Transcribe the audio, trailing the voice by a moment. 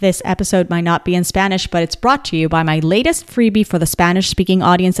This episode might not be in Spanish, but it's brought to you by my latest freebie for the Spanish-speaking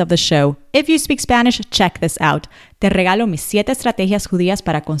audience of the show. If you speak Spanish, check this out. Te regalo mis 7 estrategias judías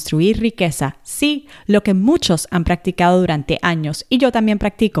para construir riqueza. Sí, lo que muchos han practicado durante años y yo también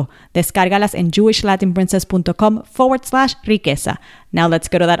practico. Descárgalas en jewishlatinprincess.com/riqueza. Now let's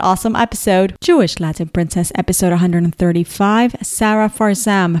go to that awesome episode. Jewish Latin Princess, episode 135. Sarah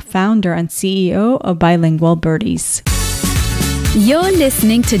Farzam, founder and CEO of Bilingual Birdies. You're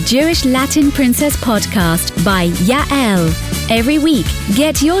listening to Jewish Latin Princess Podcast by Yael. Every week,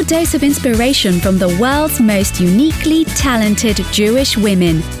 get your dose of inspiration from the world's most uniquely talented Jewish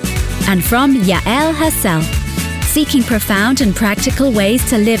women. And from Yael herself, seeking profound and practical ways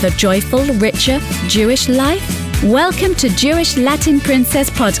to live a joyful, richer Jewish life? Welcome to Jewish Latin Princess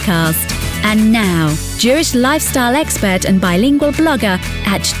Podcast. And now, Jewish lifestyle expert and bilingual blogger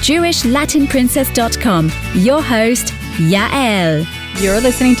at jewishlatinprincess.com, your host, Yael. You're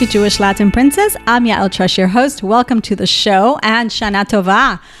listening to Jewish Latin Princess. I'm Yael Trush, your host. Welcome to the show and Shana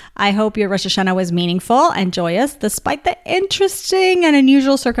Tova. I hope your Rosh Hashanah was meaningful and joyous despite the interesting and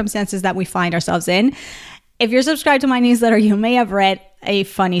unusual circumstances that we find ourselves in. If you're subscribed to my newsletter, you may have read a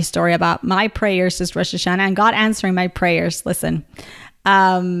funny story about my prayers this Rosh Hashanah and God answering my prayers. Listen,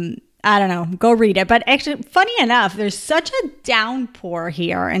 I don't know, go read it. But actually, funny enough, there's such a downpour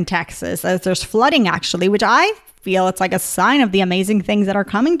here in Texas. There's flooding actually, which I feel it's like a sign of the amazing things that are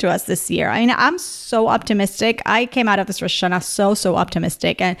coming to us this year. I mean, I'm so optimistic. I came out of this Rosh Hashanah so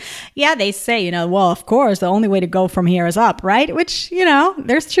optimistic. And yeah, they say, well, of course, the only way to go from here is up, right? Which,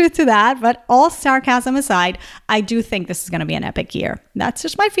 there's truth to that. But all sarcasm aside, I do think this is going to be an epic year. That's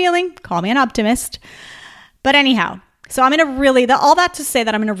just my feeling. Call me an optimist. But anyhow, so I'm in all that to say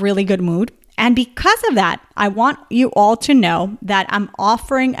that I'm in a really good mood. And because of that, I want you all to know that I'm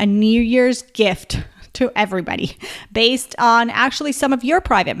offering a New Year's gift to everybody based on actually some of your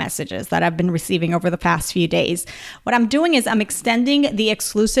private messages that I've been receiving over the past few days. What I'm doing is I'm extending the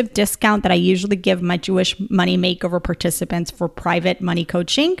exclusive discount that I usually give my Jewish Money Makeover participants for private money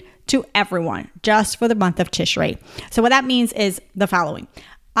coaching to everyone just for the month of Tishrei. So what that means is the following.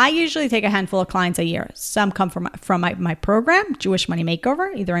 I usually take a handful of clients a year. Some come from my program, Jewish Money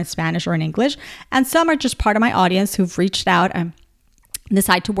Makeover, either in Spanish or in English. And some are just part of my audience who've reached out and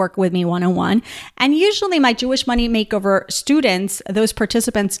decide to work with me one-on-one. And usually my Jewish Money Makeover students, those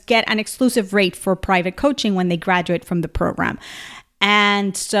participants, get an exclusive rate for private coaching when they graduate from the program.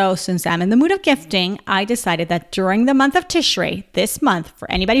 And so since I'm in the mood of gifting, I decided that during the month of Tishrei, this month,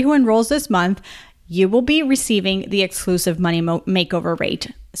 for anybody who enrolls this month, you will be receiving the exclusive money makeover rate.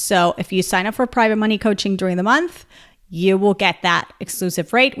 So if you sign up for private money coaching during the month, you will get that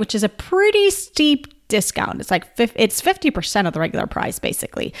exclusive rate, which is a pretty steep discount. It's like it's 50% of the regular price,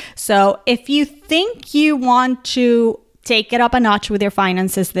 basically. So if you think you want to take it up a notch with your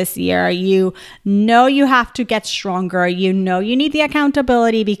finances this year, you know you have to get stronger. You know you need the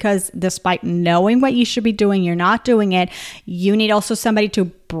accountability because despite knowing what you should be doing, you're not doing it. You need also somebody to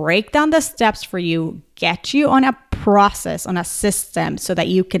break down the steps for you, get you on a process, on a system so that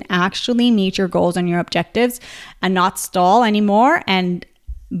you can actually meet your goals and your objectives and not stall anymore and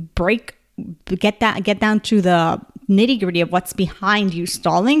get down to the nitty-gritty of what's behind you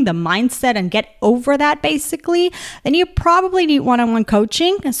stalling, the mindset, and get over that basically, then you probably need one-on-one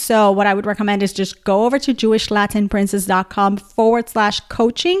coaching. So what I would recommend is just go over to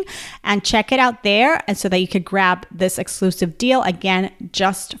jewishlatinprincess.com/coaching and check it out there, and so that you could grab this exclusive deal, again,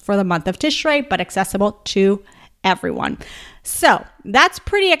 just for the month of Tishrei, but accessible to everyone. So that's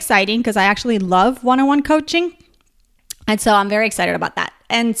pretty exciting because I actually love one-on-one coaching. And so I'm very excited about that.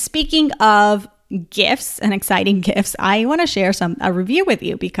 And speaking of gifts and exciting gifts, I want to share a review with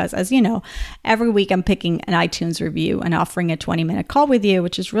you because, as you know, every week I'm picking an iTunes review and offering a 20-minute call with you,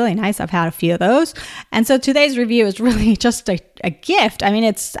 which is really nice. I've had a few of those. And so today's review is really just a gift. I mean,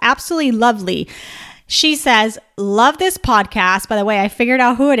 it's absolutely lovely. She says, love this podcast. By the way, I figured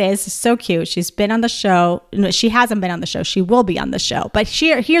out who it is. It's so cute. She's been on the show. No, she hasn't been on the show. She will be on the show. But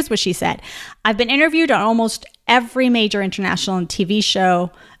here's what she said. I've been interviewed on almost every major international and TV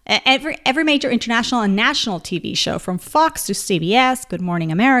show, every major international and national TV show, from Fox to CBS, Good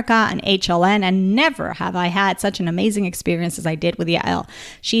Morning America, and HLN, and never have I had such an amazing experience as I did with Yael.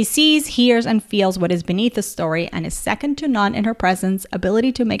 She sees, hears, and feels what is beneath the story and is second to none in her presence,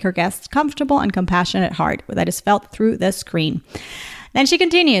 ability to make her guests comfortable and compassionate heart that is felt through the screen. Then she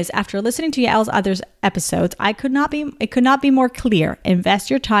continues, after listening to Yael's other episodes, it could not be more clear. Invest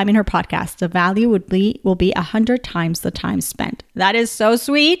your time in her podcast. The value will be 100 times the time spent. That is so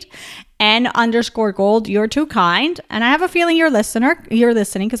sweet. N_gold, you're too kind. And I have a feeling you're listening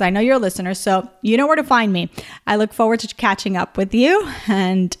because I know you're a listener. So you know where to find me. I look forward to catching up with you.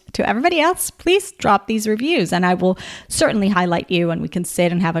 And to everybody else, please drop these reviews and I will certainly highlight you and we can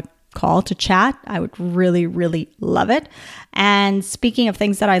sit and have a call to chat. I would really, really love it. And speaking of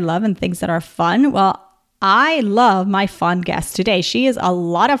things that I love and things that are fun, well, I love my fun guest today. She is a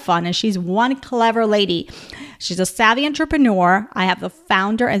lot of fun and she's one clever lady. She's a savvy entrepreneur. I have the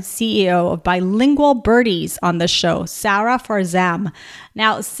founder and CEO of Bilingual Birdies on the show, Sarah Farzam.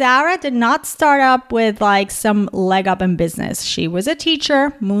 Now, Sarah did not start up with like some leg up in business. She was a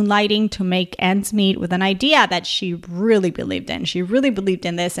teacher, moonlighting to make ends meet with an idea that she really believed in. She really believed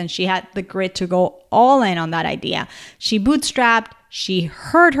in this and she had the grit to go all in on that idea. She bootstrapped. She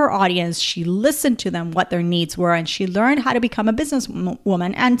heard her audience, she listened to them, what their needs were, and she learned how to become a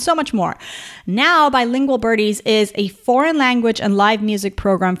businesswoman and so much more. Now, Bilingual Birdies is a foreign language and live music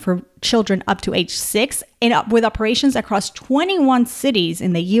program for children up to age 6 with operations across 21 cities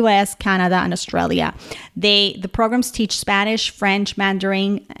in the US, Canada, and Australia. The programs teach Spanish, French,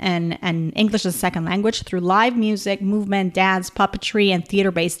 Mandarin, and English as a second language through live music, movement, dance, puppetry, and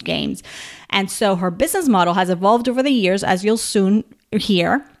theater-based games. And so her business model has evolved over the years, as you'll soon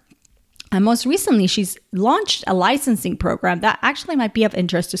hear. And most recently, she's launched a licensing program that actually might be of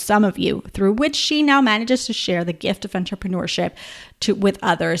interest to some of you, through which she now manages to share the gift of entrepreneurship with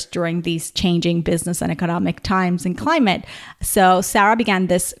others during these changing business and economic times and climate. So Sarah began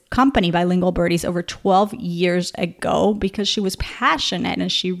this company, Bilingual Birdies, over 12 years ago because she was passionate and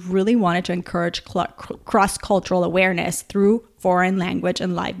she really wanted to encourage cross-cultural awareness through foreign language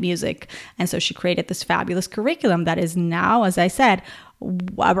and live music. And so she created this fabulous curriculum that is now, as I said,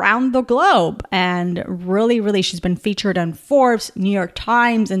 around the globe. And really, she's been featured on Forbes, New York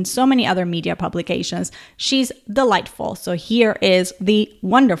Times, and so many other media publications. She's delightful. So here is the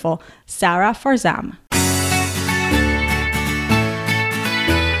wonderful Sarah Farzam.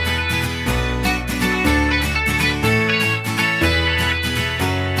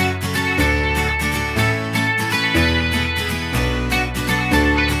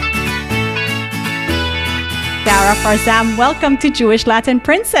 Sarah Farzam, welcome to Jewish Latin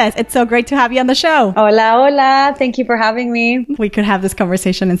Princess. It's so great to have you on the show. Hola, hola. Thank you for having me. We could have this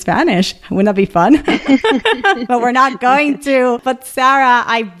conversation in Spanish. Wouldn't that be fun? But we're not going to. But Sarah,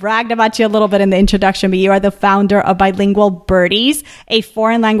 I bragged about you a little bit in the introduction, but you are the founder of Bilingual Birdies, a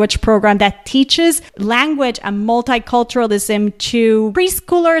foreign language program that teaches language and multiculturalism to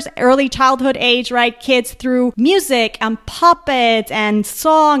preschoolers, early childhood age, right? Kids through music and puppets and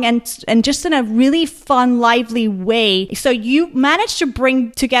song and just in a really fun, lively way. So you managed to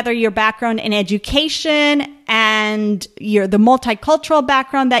bring together your background in education and the multicultural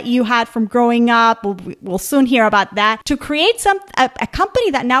background that you had from growing up. We'll soon hear about that to create a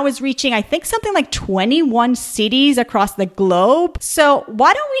company that now is reaching, I think, something like 21 cities across the globe. So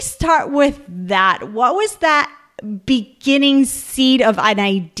why don't we start with that? What was that beginning seed of an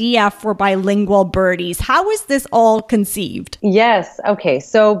idea for Bilingual Birdies? How was this all conceived? Yes. Okay.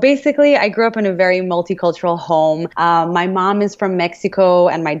 So basically, I grew up in a very multicultural home. My mom is from Mexico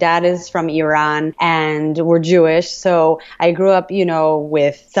and my dad is from Iran, and we're Jewish. So I grew up,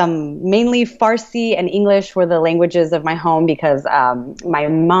 with some mainly Farsi and English were the languages of my home because my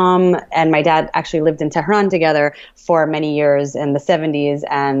mom and my dad actually lived in Tehran together for many years in the 70s.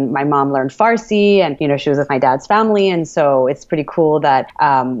 And my mom learned Farsi and, she was with my dad's family. And so it's pretty cool that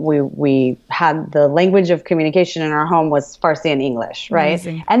we had the language of communication in our home was Farsi and English, right?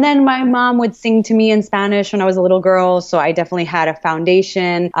 Amazing. And then my mom would sing to me in Spanish when I was a little girl. So I definitely had a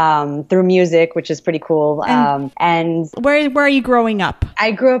foundation through music, which is pretty cool. And where are you growing up?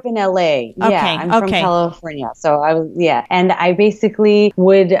 I grew up in LA. Okay. Yeah, I'm from California. So I was, and I basically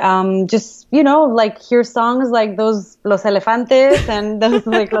would just, hear songs like those Los Elefantes and those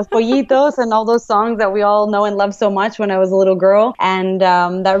like Los Pollitos and all those songs that we all know and love so much when I was a little girl. And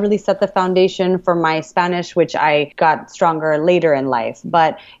that really set the foundation for my Spanish, which I got stronger later in life.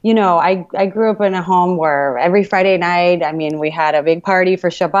 But, I grew up in a home where every Friday night, we had a big party for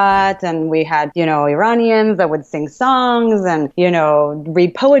Shabbat and we had, Iranians that would sing songs and,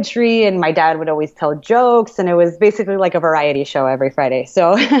 read poetry. And my dad would always tell jokes. And it was basically like a variety show every Friday.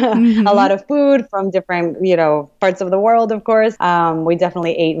 So a lot of food from different, parts of the world, of course. We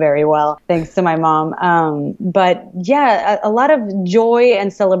definitely ate very well, thanks to my mom. But yeah, a lot of joy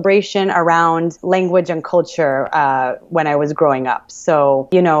and celebration around around language and culture when I was growing up. So,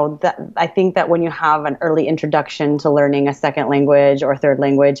 I think that when you have an early introduction to learning a second language or third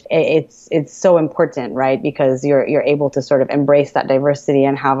language, it's so important, right? Because you're able to sort of embrace that diversity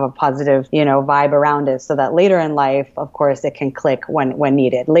and have a positive, vibe around it, so that later in life, of course, it can click when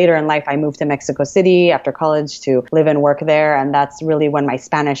needed. Later in life, I moved to Mexico City after college to live and work there. And that's really when my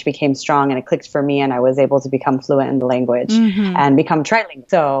Spanish became strong and it clicked for me, and I was able to become fluent in the language and become trilingual.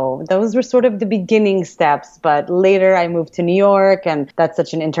 So those were sort of the beginning steps. But later I moved to New York, and that's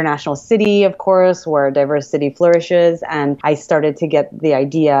such an international city, of course, where diversity flourishes. And I started to get the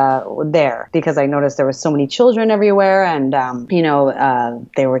idea there because I noticed there were so many children everywhere, and,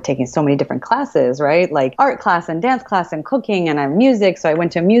 they were taking so many different classes, right? Like art class and dance class and cooking and music. So I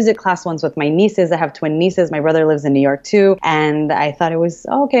went to a music class once with my nieces. I have twin nieces. My brother lives in New York too. And I thought it was,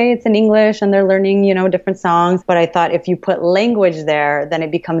 okay, it's in English and they're learning, different songs. But I thought if you put language there, then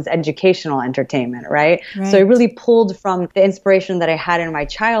it becomes educational entertainment, right? So it really pulled from the inspiration that I had in my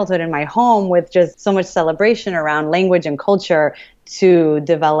childhood in my home with just so much celebration around language and culture to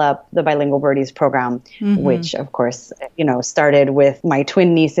develop the Bilingual Birdies program, which of course, started with my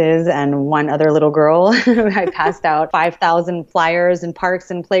twin nieces and one other little girl. I passed out 5,000 flyers in parks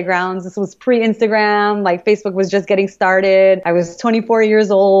and playgrounds. This was pre-Instagram, like Facebook was just getting started. I was 24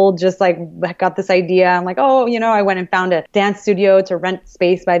 years old, just like got this idea. I'm like, I went and found a dance studio to rent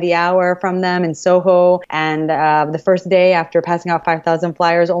space by the hour from them in Soho. And the first day after passing out 5,000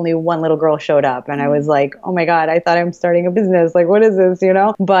 flyers, only one little girl showed up. And I was like, oh my God, I thought I'm starting a business. Like, what is this,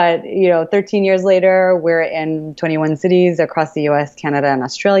 But, 13 years later, we're in 21 cities across the US, Canada, and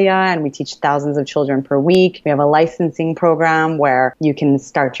Australia, and we teach thousands of children per week. We have a licensing program where you can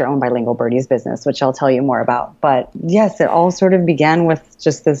start your own Bilingual Birdies business, which I'll tell you more about. But yes, it all sort of began with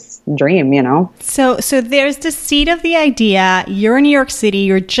just this dream, So there's the seed of the idea. You're in New York City.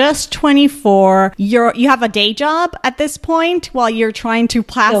 You're just 24. You have a day job at this point while you're trying to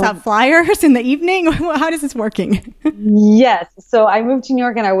pass out flyers in the evening. How is this working? Yes. So I moved to New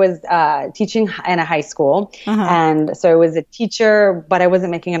York and I was teaching in a high school. And so I was a teacher, but I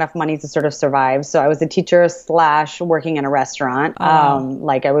wasn't making enough money to sort of survive. So I was a teacher / working in a restaurant.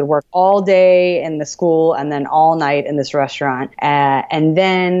 Like I would work all day in the school and then all night in this restaurant. And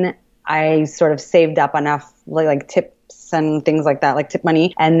then I sort of saved up enough like tips and things like that, like tip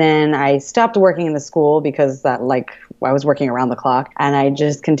money. And then I stopped working in the school because that I was working around the clock, and I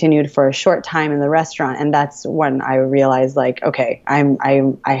just continued for a short time in the restaurant. And that's when I realized okay, I'm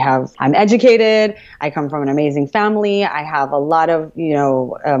educated. I come from an amazing family. I have a lot of,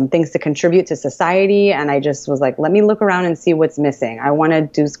 things to contribute to society. And I just was like, let me look around and see what's missing. I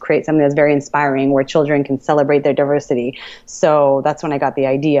want to create something that's very inspiring where children can celebrate their diversity. So that's when I got the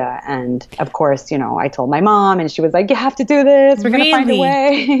idea. And of course, I told my mom and she was like, you have to do this. We're going to find a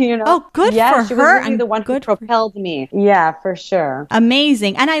way, Oh, good for her. She was really the one who propelled me. Yeah, for sure.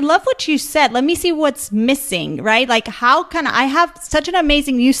 Amazing. And I love what you said. Let me see what's missing, right? Like, how can I have such an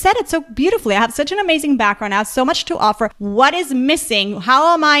amazing, you said it so beautifully. I have such an amazing background. I have so much to offer. What is missing?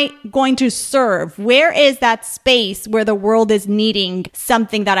 How am I going to serve? Where is that space where the world is needing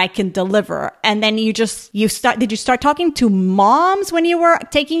something that I can deliver? And then did you start talking to moms when you were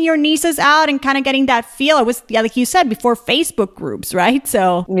taking your nieces out and kind of getting that feel? It was, like you said, before Facebook groups, right?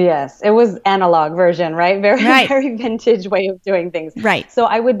 So yes, it was analog version, right? Very vintage way of doing things. Right. So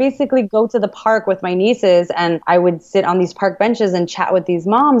I would basically go to the park with my nieces and I would sit on these park benches and chat with these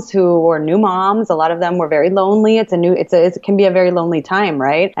moms who were new moms. A lot of them were very lonely. It can be a very lonely time,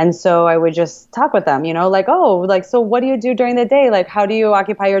 right? And so I would just talk with them, so what do you do during the day? Like, how do you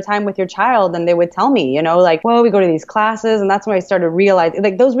occupy your time with your child? And they would tell me, we go to these classes. And that's when I started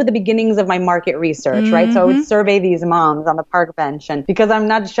realizing, those were the beginnings of my market research, right? So I would survey these moms on the park bench. And because I'm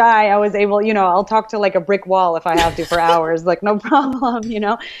not shy, I was able, I'll talk to a brick wall if I have to for hours, no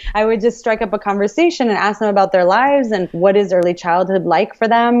problem, I would just strike up a conversation and ask them about their lives and what is early childhood like for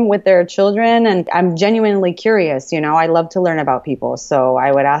them with their children. And I'm genuinely curious, I love to learn about people. So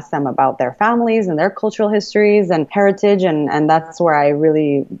I would ask them about their families and their cultural histories and heritage. And that's where I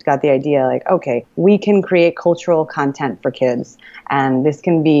really got the idea, okay, we can create cultural content for kids. And this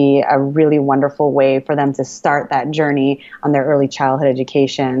can be a really wonderful way for them to start that journey on their early childhood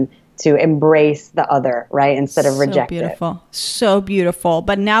education, to embrace the other, right? Instead of reject it. So beautiful.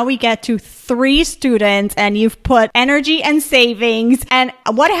 But now we get to 3 students and you've put energy and savings. And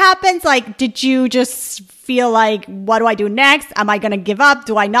what happens? Did you just feel like, what do I do next? Am I going to give up?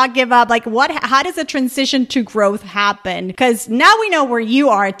 Do I not give up? Like how does the transition to growth happen? Because now we know where you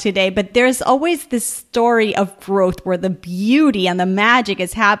are today, but there's always this story of growth where the beauty and the magic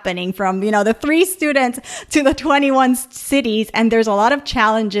is happening from, the 3 students to the 21 cities. And there's a lot of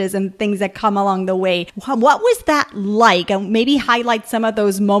challenges and things that come along the way. What was that like? And maybe highlight some of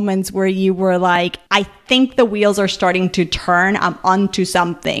those moments where you were like, I think the wheels are starting to turn. I'm onto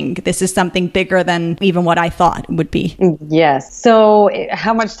something. This is something bigger than even what I thought it would be. Yes. So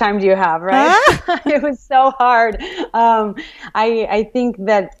how much time do you have, right? It was so hard. I think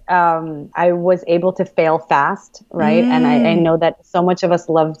that I was able to fail fast, right? And I know that so much of us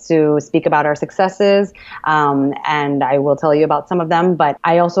love to speak about our successes, and I will tell you about some of them, but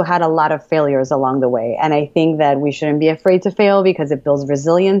I also had a lot of failures along the way. And I think that we shouldn't be afraid to fail because it builds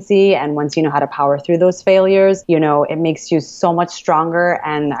resiliency. And once you know how to power through those failures, it makes you so much stronger.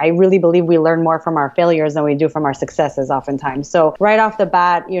 And I really believe we learn more from our failures than we do from our successes oftentimes. So right off the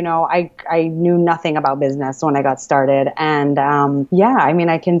bat, I knew nothing about business when I got started. And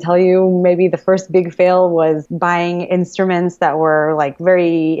I can tell you maybe the first big fail was buying instruments that were like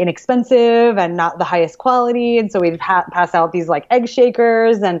very inexpensive and not the highest quality. And so we'd pass out these like egg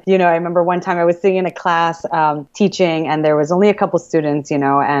shakers. And, I remember one time I was sitting in a class teaching, and there was only a couple students, and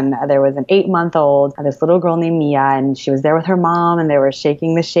there was an 8-month-old, this little girl named Mia, and she was there with her mom, and they were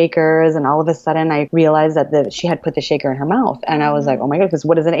shaking the shakers. And all of a sudden I realized that she had put the shaker in her mouth. And I was like, oh my God, because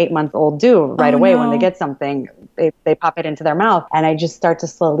what does an 8-month-old do right away when they get something? They pop it into their mouth. And I just start to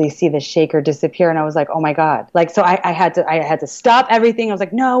slowly see the shaker disappear. And I was like, oh my God. So I had to stop everything. I was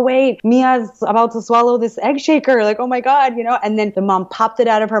like, no, wait, Mia's about to swallow this egg shaker. Like, oh my God, and then the mom popped it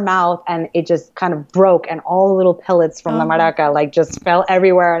out of her mouth, and it just kind of broke, and all the little pellets from the maraca just fell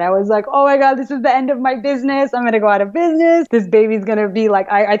everywhere. And I was like, oh my God, this is the end of my business. I'm going to go out of business. This baby's going to be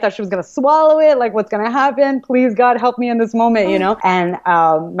like, I thought she was going to swallow it. Like, what's going to happen? Please, God, help me in this moment, And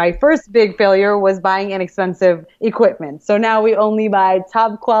my first big failure was buying inexpensive equipment. So now we only buy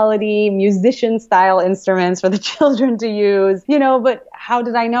top quality musician style instruments for the children to use, but how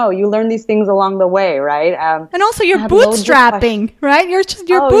did I know? You learn these things along the way, right? And also you're bootstrapping, right? You're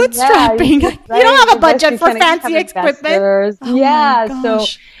bootstrapping. Yeah, you don't have a budget for fancy equipment. So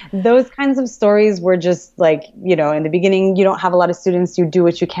those kinds of stories were just like, in the beginning, you don't have a lot of students, you do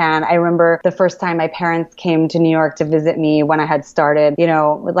what you can. I remember the first time my parents came to New York to visit me when I had started,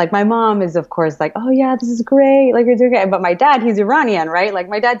 like my mom is of course like, oh yeah, this is great. Like you're doing it. But my dad, he's Iranian, right? Like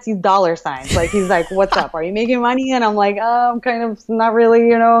my dad sees dollar signs. Like he's like, what's up? Are you making money? And I'm like, oh, I'm kind of not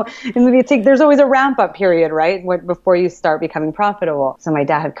really, and there's always a ramp up period, right? Before you start becoming profitable. So my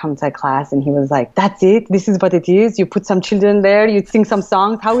dad had come to class and he was like, that's it. This is what it is. You put some children there, you sing some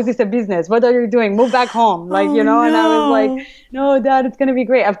songs. How is this a business? What are you doing? Move back home. Like, and I was like, no, Dad, it's going to be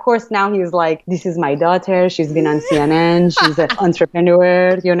great. Of course, now he's like, this is my daughter. She's been on CNN. She's an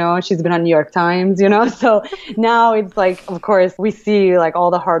entrepreneur, she's been on New York Times, So now it's like, of course, we see like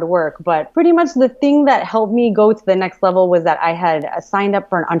all the hard work. But pretty much the thing that helped me go to the next level was that I had signed up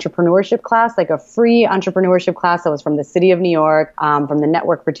for an entrepreneurship class, like a free entrepreneurship class that was from the city of New York, from the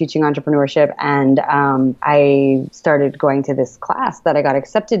Network for Teaching Entrepreneurship. And I started going to this class that I got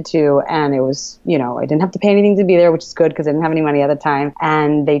accepted to. And it was, I didn't have to pay anything to be there, which is good because I didn't have any money at the time.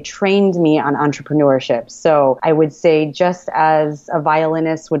 And they trained me on entrepreneurship. So I would say just as a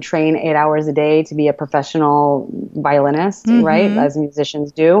violinist would train 8 hours a day to be a professional violinist, right? As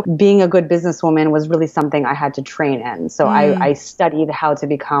musicians do, being a good businesswoman was really something I had to train in. So I studied how to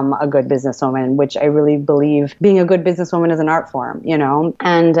become a good businesswoman, which I really believe being a good businesswoman is an art form,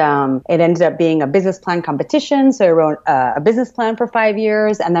 and it ended up being a business plan competition. So I wrote a business plan for 5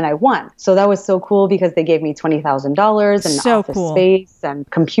 years and then I won. So that was so cool because they gave me $20,000 and office space and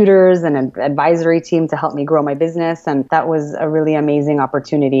computers and an advisory team to help me grow my business. And that was a really amazing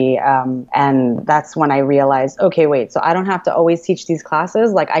opportunity. And that's when I realized, okay, wait, so I don't have to always teach these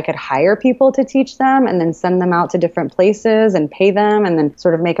classes. Like I could hire people to teach them and then send them out to different places and pay them and then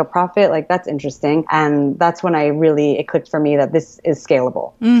sort of make a profit. Like that's interesting. And that's when it clicked for me that this is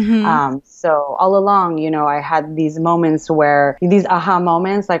scalable. So all along, I had these moments where these aha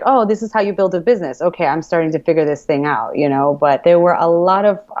moments like, oh, this is how you build a business. Okay, I'm starting to figure this thing out, but there were a lot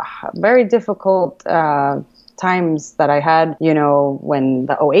of very difficult times that I had, when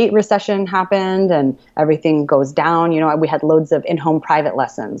the '08 recession happened and everything goes down, we had loads of in-home private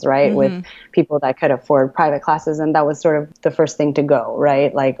lessons, right? With people that could afford private classes. And that was sort of the first thing to go,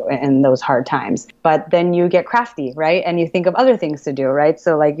 right? Like in those hard times. But then you get crafty, right? And you think of other things to do, right?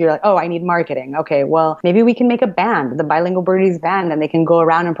 So like, you're like, oh, I need marketing. Okay, well, maybe we can make a band, the Bilingual Birdies band, and they can go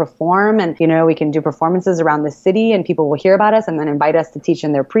around and perform. And, we can do performances around the city and people will hear about us and then invite us to teach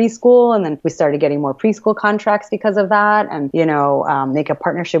in their preschool. And then we started getting more preschool contracts because of that. And, make a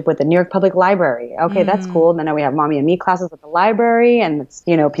partnership with the New York Public Library. Okay, that's cool. Then we have Mommy and Me classes at the library, and it's,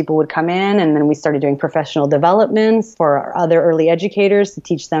 people would come in, and then we started doing professional developments for other early educators to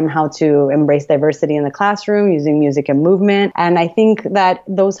teach them how to embrace diversity in the classroom using music and movement. And I think that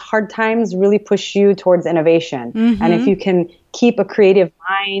those hard times really push you towards innovation. And if you can keep a creative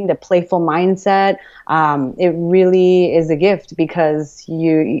mind, a playful mindset, it really is a gift, because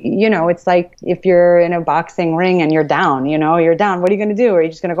it's like if you're in a boxing ring and you're down, you're down. What are you going to do? Are you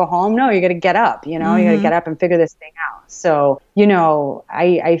just going to go home? No, you got to get up, you got to get up and figure this thing out. So,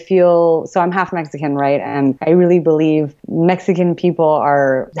 I feel, so I'm half Mexican, right? And I really believe Mexican people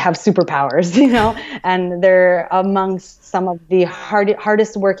have superpowers, and they're amongst some of the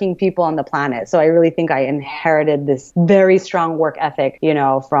hardest working people on the planet. So I really think I inherited this very strong work ethic,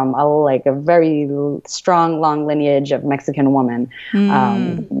 from a very strong, long lineage of Mexican woman,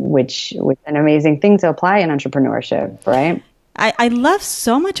 which was an amazing thing to apply in entrepreneurship, right? I love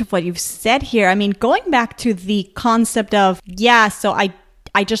so much of what you've said here. I mean, going back to the concept of, so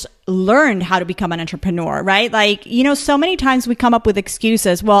I just learned how to become an entrepreneur, right? Like, so many times we come up with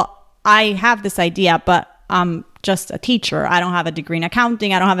excuses. Well, I have this idea, but I'm just a teacher. I don't have a degree in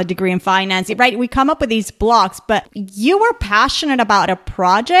accounting. I don't have a degree in finance, right? We come up with these blocks, but you were passionate about a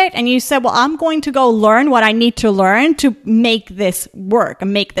project and you said, well, I'm going to go learn what I need to learn to make this work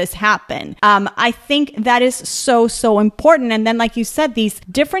and make this happen. I think that is so, so important. And then, like you said, these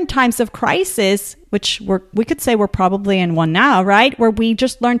different times of crisis, which we could say we're probably in one now, right? Where we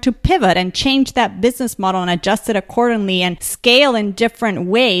just learn to pivot and change that business model and adjust it accordingly and scale in different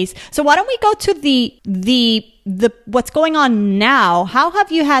ways. So why don't we go to the what's going on now? How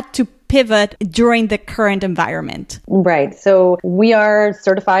have you had to pivot during the current environment? Right. So we are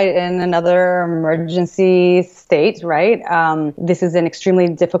certified in another emergency state, right? This is an extremely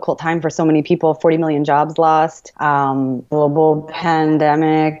difficult time for so many people. 40 million jobs lost, global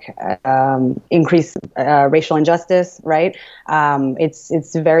pandemic, increased racial injustice, right?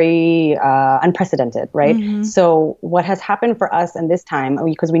 It's very unprecedented, right? So what has happened for us in this time,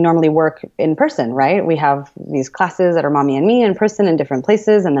 because we normally work in person, right? We have these classes that are Mommy and Me in person in different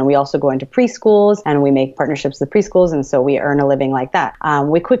places, and then we also go into preschools and we make partnerships with preschools, and so we earn a living like that.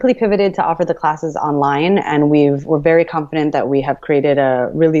 We quickly pivoted to offer the classes online, and we're very confident that we have created a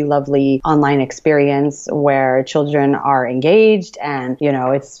really lovely online experience where children are engaged, and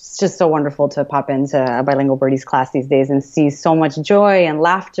it's just so wonderful to pop into a Bilingual Birdies class these days and see so much joy and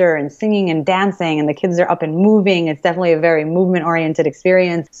laughter and singing and dancing, and the kids are up and moving. It's definitely a very movement-oriented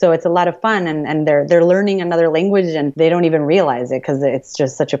experience, so it's a lot of fun, and they're learning another language and they don't even realize it because it's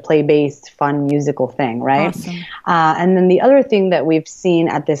just such a play-based, fun musical thing, right? Awesome. And then the other thing that we've seen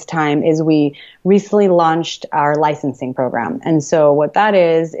at this time is we recently launched our licensing program. And so what that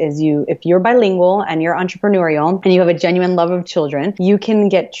is if you're bilingual and you're entrepreneurial and you have a genuine love of children, you can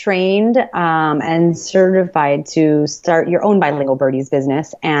get trained and certified to start your own Bilingual Birdies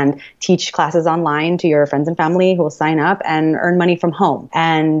business and teach classes online to your friends and family who will sign up and earn money from home.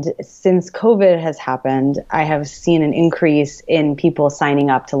 And since COVID has happened, I have seen an increase in people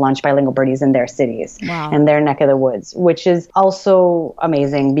signing up to launch Bilingual Birdies in their cities and their neck of the woods, which is also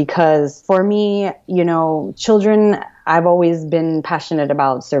amazing because for me, children, I've always been passionate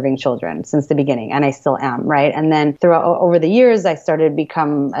about serving children since the beginning, and I still am, right? And then over the years, I started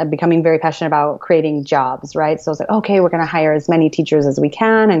becoming very passionate about creating jobs, right? So I was like, okay, we're going to hire as many teachers as we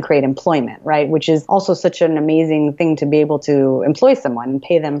can and create employment, right? Which is also such an amazing thing to be able to employ someone and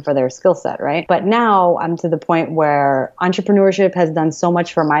pay them for their skill set, right? But now I'm to the point where entrepreneurship has done so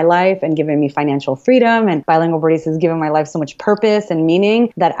much for my life and given me financial freedom, and Bilingual Birdies has given my life so much purpose and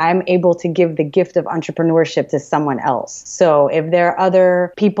meaning that I'm able to give the gift of entrepreneurship to someone else. So if there are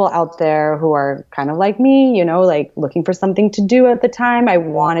other people out there who are kind of like me, like looking for something to do at the time, I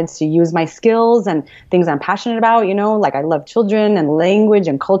wanted to use my skills and things I'm passionate about, like I love children and language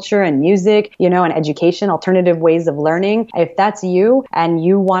and culture and music, and education, alternative ways of learning. If that's you and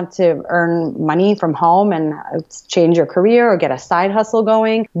you want to earn money from home and change your career or get a side hustle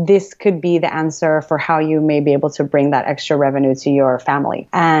going, this could be the answer for how you may be able to bring that extra revenue to your family.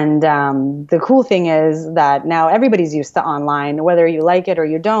 And the cool thing is that now everybody everybody's used to online, whether you like it or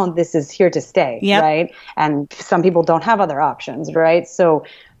you don't, this is here to stay, right? And some people don't have other options, right? So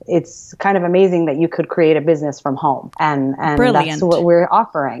it's kind of amazing that you could create a business from home, and that's what we're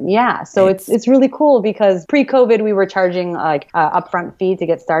offering. Yeah. So it's really cool, because pre-COVID we were charging like upfront fee to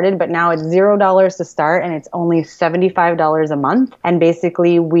get started, but now it's $0 to start, and it's only $75 a month. And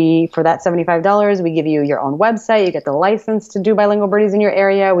basically for that $75, we give you your own website, you get the license to do bilingual birdies in your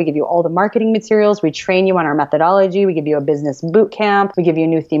area, we give you all the marketing materials, we train you on our methodology, we give you a business boot camp, we give you a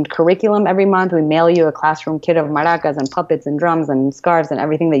new themed curriculum every month, we mail you a classroom kit of maracas and puppets and drums and scarves and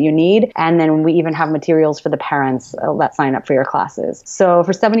everything that you need. And then we even have materials for the parents that sign up for your classes. So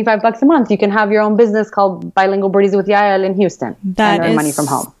for $75 a month, you can have your own business called Bilingual Birdies with Yael in Houston and earn money from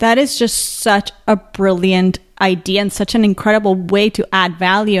home. That is just such a brilliant idea and such an incredible way to add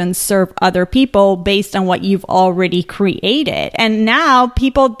value and serve other people based on what you've already created. And now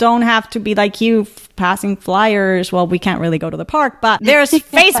people don't have to be like you passing flyers. Well, we can't really go to the park, but there's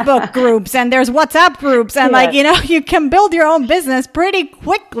Facebook groups and there's WhatsApp groups, and you can build your own business pretty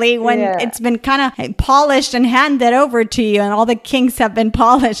quickly when it's been kind of polished and handed over to you, and all the kinks have been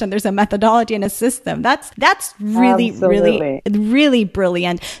polished, and there's a methodology and a system. That's really, really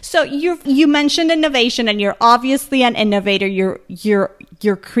brilliant. So you mentioned innovation, and you're obviously an innovator.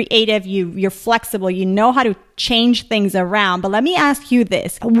 You're creative. You're flexible. You know how to change things around. But let me ask you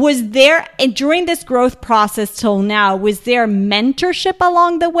this. Was there, during this growth process till now, was there mentorship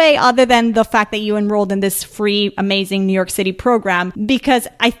along the way, other than the fact that you enrolled in this free, amazing New York City program? Because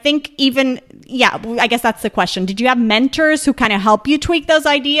I think I guess that's the question. Did you have mentors who kind of help you tweak those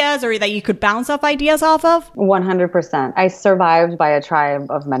ideas, or that you could bounce off ideas off of? 100%. I survived by a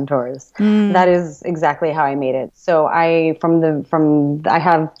tribe of mentors. That is exactly how I made it. So I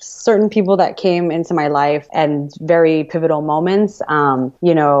have certain people that came into my life and very pivotal moments.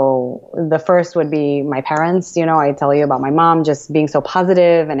 The first would be my parents. I tell you about my mom just being so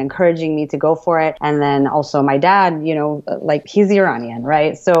positive and encouraging me to go for it. And then also my dad, he's Iranian,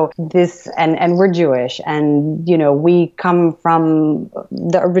 right? So and we're Jewish, and, we come from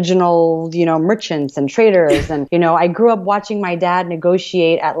the original, merchants and traders. And, I grew up watching my dad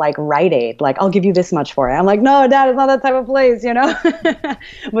negotiate at like Rite Aid, like, I'll give you this much for it. I'm like, no, Dad, it's not that type of place,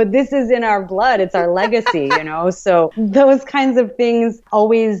 but this is in our blood. It's our legacy, So those kinds of things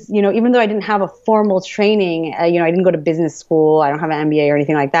always, even though I didn't have a formal training, I didn't go to business school, I don't have an MBA or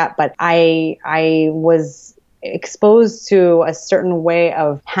anything like that, but I was exposed to a certain way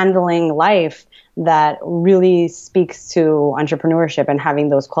of handling life that really speaks to entrepreneurship and having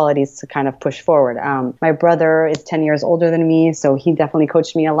those qualities to kind of push forward. My brother is 10 years older than me, so he definitely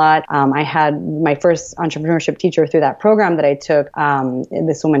coached me a lot. I had my first entrepreneurship teacher through that program that I took,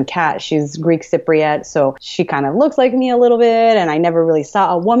 this woman, Kat. She's Greek Cypriot, so she kind of looks like me a little bit, and I never really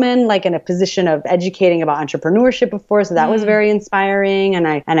saw a woman like in a position of educating about entrepreneurship before, so that was very inspiring,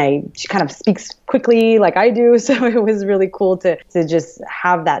 and she kind of speaks quickly like I do, so it was really cool to just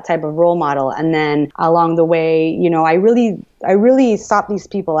have that type of role model. And then along the way, I really sought these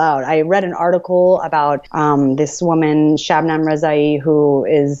people out. I read an article about this woman, Shabnam Rezai, who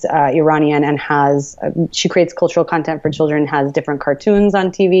is Iranian and she creates cultural content for children, has different cartoons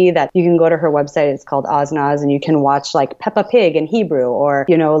on TV that you can go to her website. It's called Oznaz, and you can watch like Peppa Pig in Hebrew, or,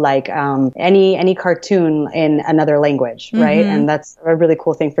 any cartoon in another language, right? And that's a really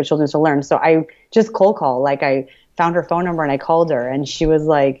cool thing for children to learn. So I just cold call, I found her phone number and I called her, and she was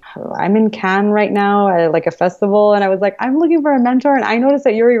like, I'm in Cannes right now at like a festival. And I was like, I'm looking for a mentor, and I noticed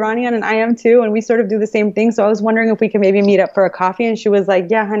that you're Iranian and I am too, and we sort of do the same thing. So I was wondering if we could maybe meet up for a coffee. And she was like,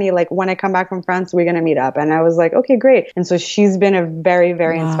 yeah, honey, like when I come back from France, we're going to meet up. And I was like, okay, great. And so she's been a very,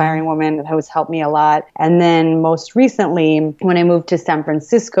 very inspiring woman who's helped me a lot. And then most recently, when I moved to San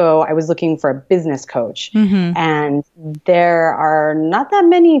Francisco, I was looking for a business coach. And there are not that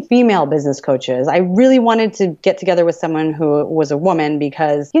many female business coaches. I really wanted to get together with someone who was a woman,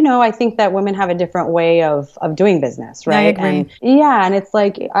 because, I think that women have a different way of doing business, right? I agree. And it's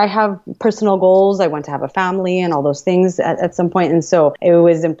like, I have personal goals. I want to have a family and all those things at some point. And so it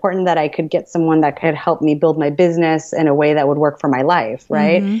was important that I could get someone that could help me build my business in a way that would work for my life,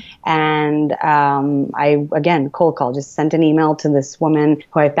 right? And I, again, cold call, just sent an email to this woman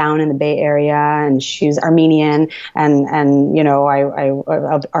who I found in the Bay Area, and she's Armenian and I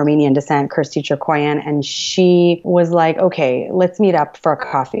of Armenian descent, Kirsty Cherkoyan, and she she was like, okay, let's meet up for a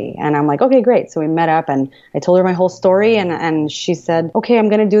coffee. And I'm like, okay, great. So we met up and I told her my whole story. And she said, okay, I'm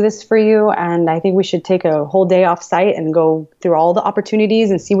going to do this for you. And I think we should take a whole day off site and go through all the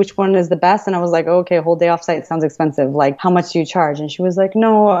opportunities and see which one is the best. And I was like, okay, a whole day off site sounds expensive. Like, how much do you charge? And she was like,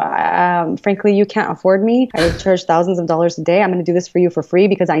 no, frankly, you can't afford me. I charge thousands of dollars a day. I'm going to do this for you for free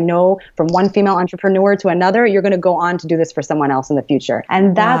because I know from one female entrepreneur to another, you're going to go on to do this for someone else in the future.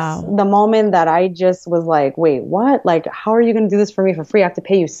 And that's the moment that I just was like, wait, what? Like, how are you going to do this for me for free? I have to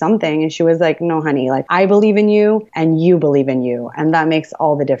pay you something. And she was like, no, honey, like I believe in you and you believe in you. And that makes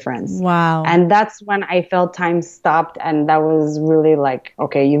all the difference. Wow. And that's when I felt time stopped. And that was really like,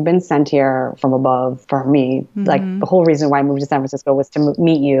 okay, you've been sent here from above for me. Like the whole reason why I moved to San Francisco was to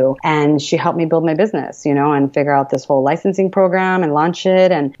meet you. And she helped me build my business, you know, and figure out this whole licensing program and launch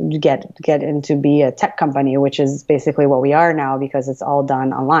it and get into be a tech company, which is basically what we are now because it's all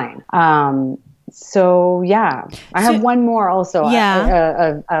done online. So yeah, I have one more also.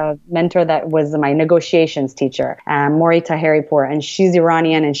 A mentor that was my negotiations teacher, Maury Taheripour, and she's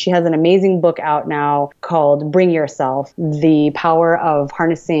Iranian, and she has an amazing book out now called "Bring Yourself: The Power of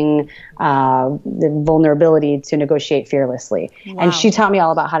Harnessing the Vulnerability to Negotiate Fearlessly." Wow. And she taught me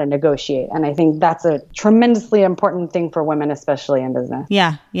all about how to negotiate, and I think that's a tremendously important thing for women, especially in business.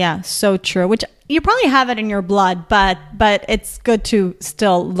 Yeah, so true. Which you probably have it in your blood, but it's good to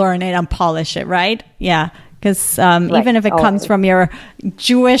still learn it and polish it, right? Yeah, because even if it comes from your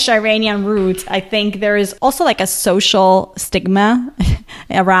Jewish Iranian roots, I think there is also like a social stigma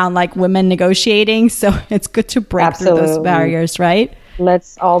around like women negotiating. So it's good to break through those barriers, right?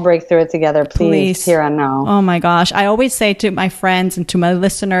 Let's all break through it together, please. Here and now. Oh my gosh. I always say to my friends and to my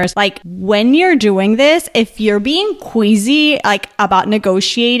listeners, like when you're doing this, if you're being queasy, like about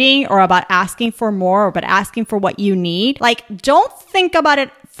negotiating or about asking for more or about asking for what you need, like don't think about it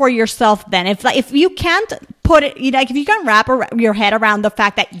for yourself then. If you can't put it, like if you can't wrap your head around the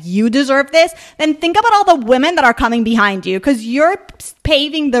fact that you deserve this, then think about all the women that are coming behind you because you're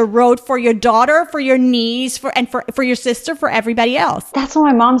paving the road for your daughter, for your niece, for your sister, for everybody else. That's what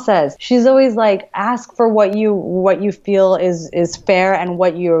my mom says. She's always like, ask for what you feel is fair and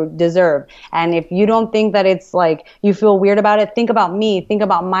what you deserve. And if you don't think that it's like you feel weird about it, think about me, think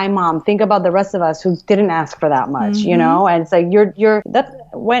about my mom, think about the rest of us who didn't ask for that much, you know? And it's like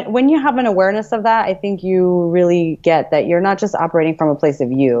when you have an awareness of that, I think you really get that you're not just operating from a place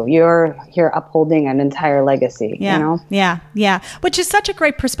of you're upholding an entire legacy, you know? Yeah. Which is such a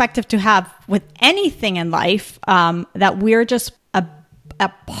great perspective to have with anything in life, that we're just a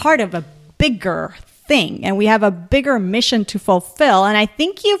part of a bigger thing and we have a bigger mission to fulfill. And I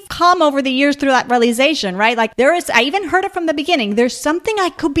think you've come over the years through that realization, right? Like I even heard it from the beginning. There's something I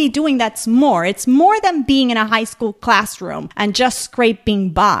could be doing that's more. It's more than being in a high school classroom and just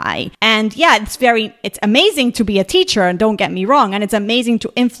scraping by. And yeah, it's amazing to be a teacher, and don't get me wrong. And it's amazing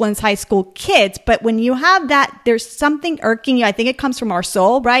to influence high school kids. But when you have that, there's something irking you. I think it comes from our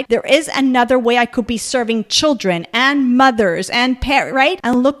soul, right? There is another way I could be serving children and mothers and parents, right?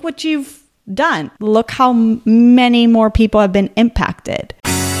 And look what you've done. Look how many more people have been impacted.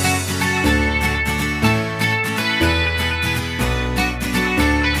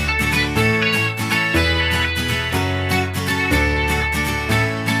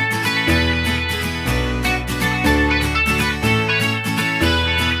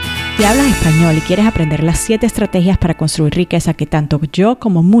 Si hablas español y quieres aprender las 7 estrategias para construir riqueza que tanto yo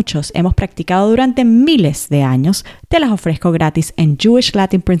como muchos hemos practicado durante miles de años, te las ofrezco gratis en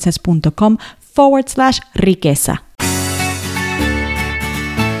jewishlatinprincess.com/riqueza.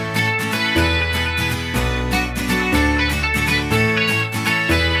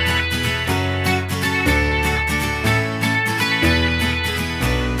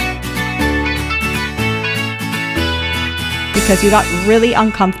 Because you got really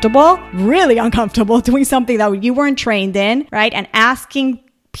uncomfortable doing something that you weren't trained in, right? And asking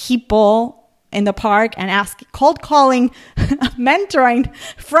people in the park and cold calling, mentoring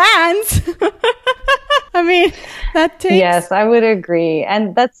friends. I mean, that takes... Yes, I would agree.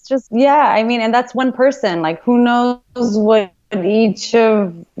 And that's just, and that's one person. Like, who knows what each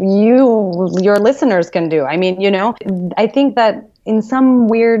of your listeners can do. I mean, I think that in some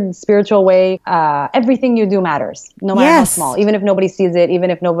weird spiritual way, everything you do matters, no matter how small, even if nobody sees it, even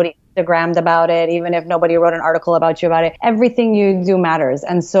if nobody Instagrammed about it, even if nobody wrote an article about you about it, everything you do matters.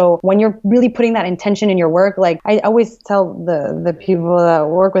 And so when you're really putting that intention in your work, like I always tell the people that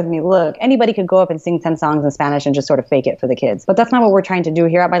work with me, look, anybody could go up and sing 10 songs in Spanish and just sort of fake it for the kids. But that's not what we're trying to do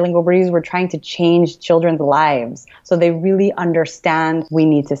here at Bilingual Birdies. We're trying to change children's lives so they really understand we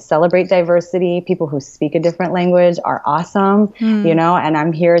need to celebrate diversity. People who speak a different language are awesome, you know, and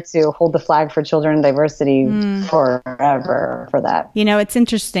I'm here to hold the flag for children diversity forever for that. You know, it's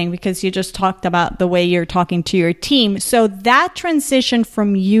interesting because you just talked about the way you're talking to your team. So that transition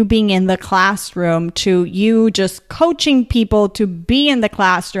from you being in the classroom to you just coaching people to be in the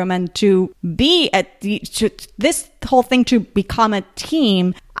classroom and to be this whole thing to become a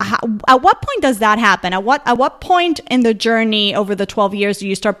team. At what point does that happen? At what point in the journey over the 12 years do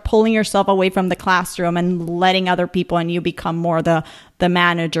you start pulling yourself away from the classroom and letting other people and you become more the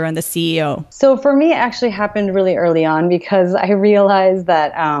manager and the CEO? So for me, it actually happened really early on because I realized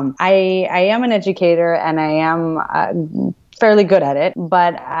that I am an educator and I am fairly good at it,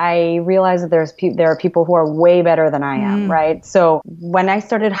 but I realized that there are people who are way better than I am, right? So when I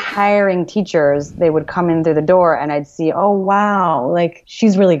started hiring teachers, they would come in through the door and I'd see, oh wow, like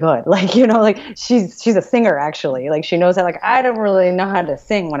she's really good. Like, you know, like she's a singer actually. Like she knows how, like I don't really know how to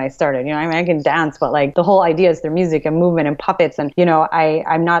sing when I started, you know, I mean, I can dance, but like the whole idea is through music and movement and puppets. And, you know,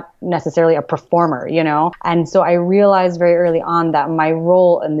 I'm not necessarily a performer, you know? And so I realized very early on that my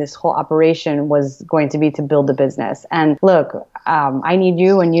role in this whole operation was going to be to build the business. And look, I need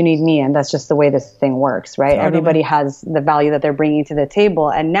you and you need me. And that's just the way this thing works, right? Totally. Everybody has the value that they're bringing to the table.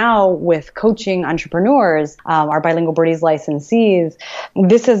 And now with coaching entrepreneurs, our Bilingual Birdies licensees,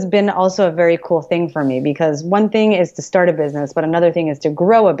 this has been also a very cool thing for me because one thing is to start a business, but another thing is to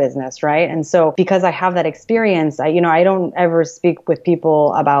grow a business, right? And so because I have that experience, I don't ever speak with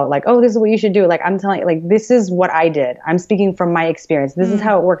people about like, oh, this is what you should do. Like I'm telling you, like, this is what I did. I'm speaking from my experience. This is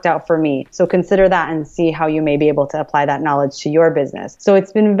how it worked out for me. So consider that and see how you may be able to apply that knowledge to your business. So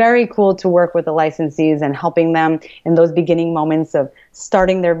it's been very cool to work with the licensees and helping them in those beginning moments of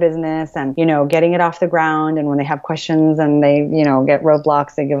starting their business and, you know, getting it off the ground. And when they have questions and they, you know, get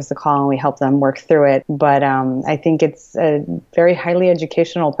roadblocks, they give us a call and we help them work through it. But I think it's a very highly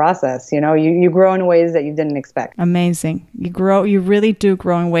educational process. You know, you grow in ways that you didn't expect. Amazing. You really do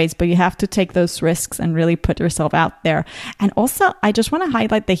grow in ways, but you have to take those risks and really put yourself out there. And also, I just want to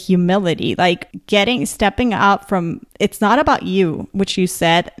highlight the humility, like stepping out from, it's not about you, which you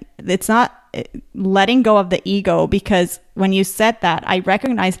said, it's not letting go of the ego, because when you said that, I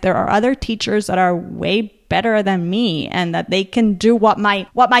recognize there are other teachers that are way better than me and that they can do what my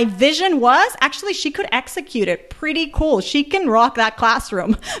vision was. Actually, she could execute it pretty cool. She can rock that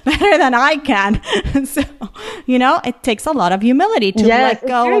classroom better than I can. So, you know, it takes a lot of humility to let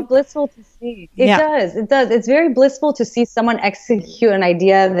go. It's very blissful to see. It does. It's very blissful to see someone execute an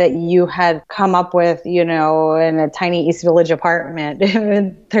idea that you had come up with, you know, in a tiny East Village apartment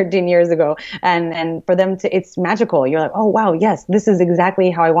 13 years ago. And for them to, it's magical. You're like, oh, wow, yes, this is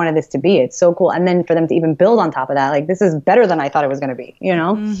exactly how I wanted this to be. It's so cool. And then for them to even build on top of that, like, this is better than I thought it was going to be, you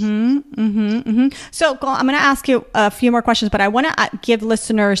know? So I'm going to ask you a few more questions, but I want to give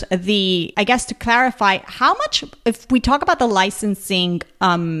listeners to clarify how much, if we talk about the licensing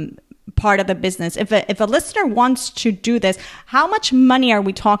part of the business, if a listener wants to do this, how much money are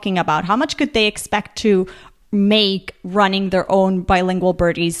we talking about? How much could they expect to make running their own Bilingual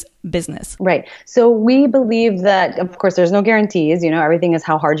Birdies business? Right. So we believe that, of course, there's no guarantees. You know, everything is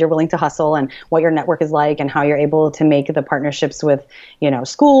how hard you're willing to hustle and what your network is like and how you're able to make the partnerships with, you know,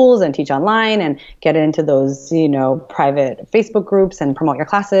 schools and teach online and get into those, you know, private Facebook groups and promote your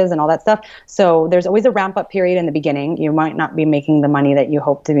classes and all that stuff. So there's always a ramp up period in the beginning. You might not be making the money that you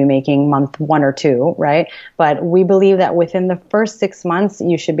hope to be making month 1 or 2, right? But we believe that within the first 6 months,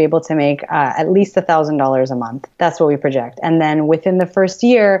 you should be able to make at least $1,000 a month. That's what we project. And then within the first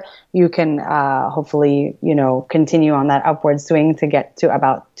year, you can hopefully, you know, continue on that upward swing to get to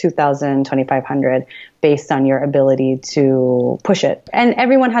about 2,000, 2,500 based on your ability to push it. And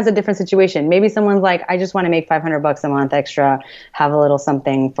everyone has a different situation. Maybe someone's like, I just want to make $500 a month extra, have a little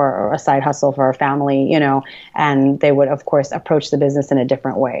something for a side hustle for a family, you know, and they would, of course, approach the business in a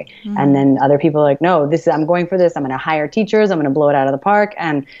different way. And then other people are like, no, I'm going for this. I'm going to hire teachers. I'm going to blow it out of the park.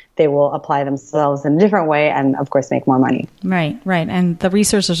 And they will apply themselves in a different way and, of course, make more money. Right. And the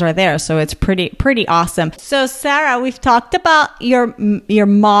resources are there. So it's pretty awesome. So, Sarah, we've talked about your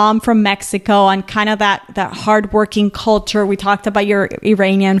mom from Mexico and kind of that hardworking culture. We talked about your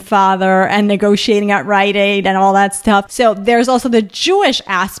Iranian father and negotiating at Rite Aid and all that stuff. So there's also the Jewish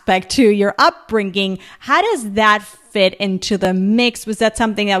aspect to your upbringing. How does that fit into the mix? Was that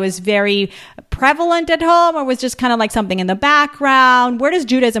something that was very prevalent at home, or was just kind of like something in the background? Where does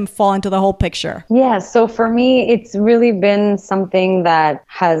Judaism fall into the whole picture? Yeah, so for me, it's really been something that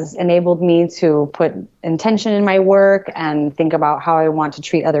has enabled me to put intention in my work and think about how I want to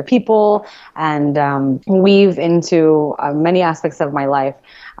treat other people and weave into many aspects of my life.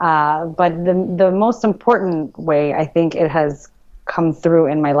 But the most important way I think it has come through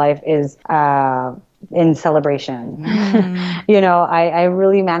in my life is in celebration. I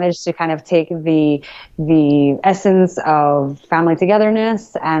really managed to kind of take the essence of family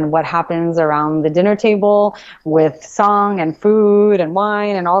togetherness and what happens around the dinner table with song and food and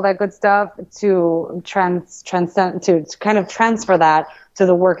wine and all that good stuff to transcend to kind of transfer that to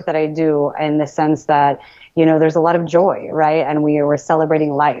the work that I do, in the sense that there's a lot of joy, right? And we're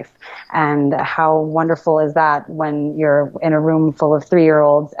celebrating life. And how wonderful is that when you're in a room full of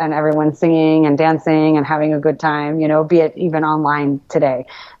 3-year-olds and everyone's singing and dancing and having a good time, be it even online today.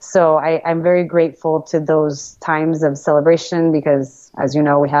 So I'm very grateful to those times of celebration because, as you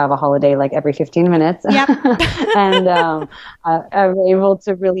know, we have a holiday like every 15 minutes. Yep. And I'm able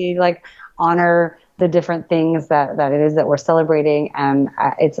to really honor the different things that it is that we're celebrating. And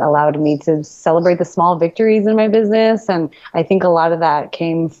it's allowed me to celebrate the small victories in my business. And I think a lot of that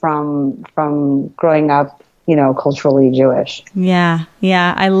came from growing up, culturally Jewish. Yeah.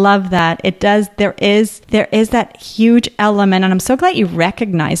 I love that. It does. There is that huge element. And I'm so glad you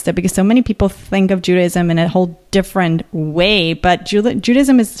recognized it, because so many people think of Judaism in a whole different way. But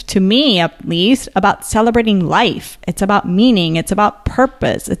Judaism is, to me at least, about celebrating life. It's about meaning. It's about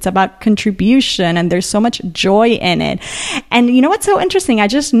purpose. It's about contribution. And there's so much joy in it. And you know what's so interesting? I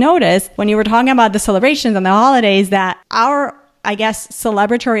just noticed when you were talking about the celebrations and the holidays that our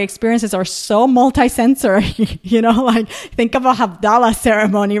celebratory experiences are so multi-sensory, think of a Havdalah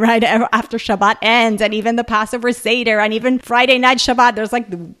ceremony, right? After Shabbat ends, and even the Passover Seder, and even Friday night Shabbat, there's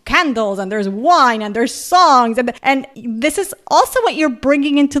the candles, and there's wine, and there's songs. And this is also what you're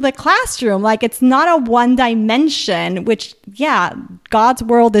bringing into the classroom. It's not a one dimension, which, God's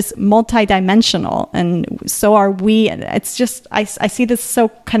world is multi-dimensional, and so are we. It's just, I see this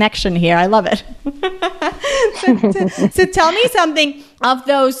connection here. I love it. So tell me something of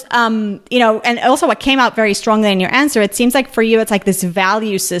those, and also what came out very strongly in your answer. It seems like for you, it's like this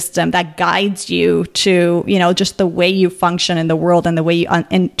value system that guides you to, just the way you function in the world and the way you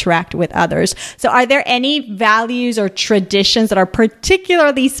interact with others. So are there any values or traditions that are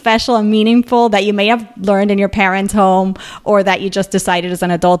particularly special and meaningful that you may have learned in your parents' home, or that you just decided as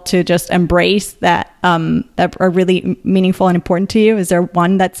an adult to just embrace that are really meaningful and important to you? Is there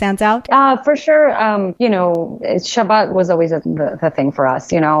one that stands out? For sure. Shabbat was always the thing for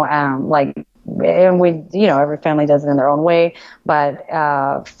us, and we, every family does it in their own way, but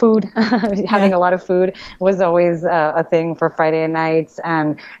food, having a lot of food was always a thing for Friday nights,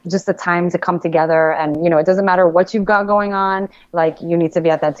 and just the time to come together. And, it doesn't matter what you've got going on, you need to be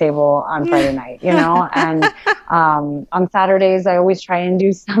at that table on Friday night, and on Saturdays, I always try and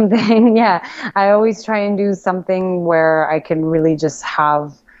do something. I always try and do something where I can really just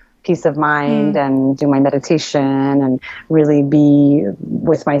have peace of mind and do my meditation and really be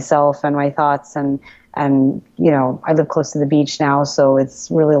with myself and my thoughts. And I live close to the beach now, so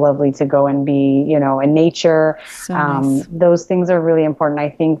it's really lovely to go and be, in nature. So nice. Those things are really important. I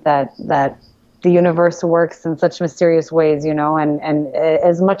think that the universe works in such mysterious ways, and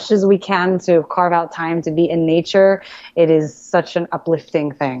as much as we can to carve out time to be in nature, it is such an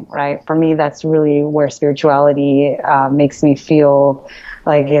uplifting thing, right? For me, that's really where spirituality makes me feel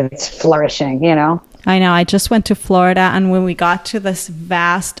like it's flourishing, I know. I just went to Florida, and when we got to this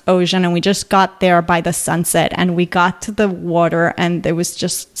vast ocean, and we just got there by the sunset, and we got to the water, and there was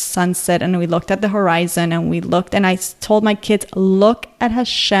just sunset, and we looked at the horizon, and we looked, and I told my kids, look at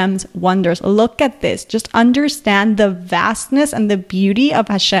Hashem's wonders. Look at this. Just understand the vastness and the beauty of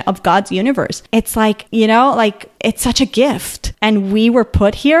Hashem, of God's universe. It's it's such a gift. And we were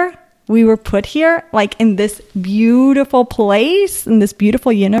put here in this beautiful place, in this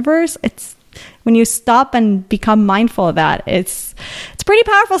beautiful universe. It's when you stop and become mindful of that, it's pretty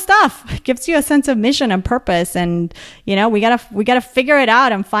powerful stuff. It gives you a sense of mission and purpose, and we gotta figure it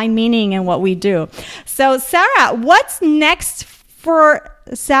out and find meaning in what we do. So Sarah, what's next for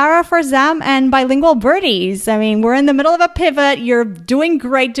Sarah Farzam and Bilingual Birdies. I mean, we're in the middle of a pivot. You're doing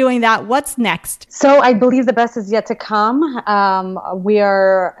great doing that. What's next? So I believe the best is yet to come. We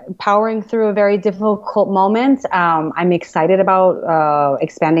are powering through a very difficult moment. I'm excited about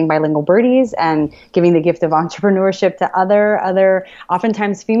expanding Bilingual Birdies and giving the gift of entrepreneurship to other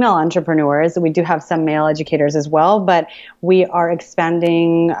oftentimes female entrepreneurs. We do have some male educators as well, but we are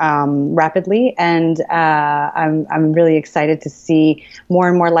expanding rapidly, and I'm really excited to see more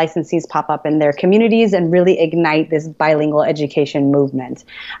and more licensees pop up in their communities and really ignite this bilingual education movement,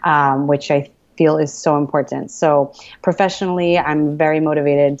 which I feel is so important. So professionally, I'm very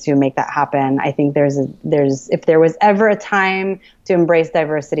motivated to make that happen. I think if there was ever a time to embrace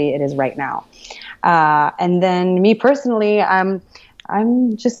diversity, it is right now. And then me personally, I'm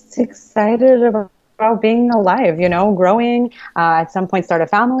just excited about being alive, growing, at some point start a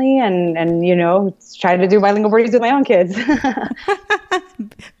family and try to do Bilingual Birdies with my own kids.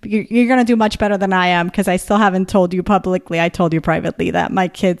 You're going to do much better than I am, because I still haven't told you publicly. I told you privately that my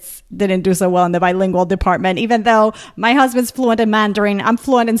kids didn't do so well in the bilingual department, even though my husband's fluent in Mandarin. I'm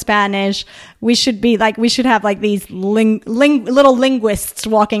fluent in Spanish. We should have like these little linguists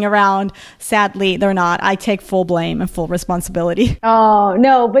walking around. Sadly, they're not. I take full blame and full responsibility. Oh,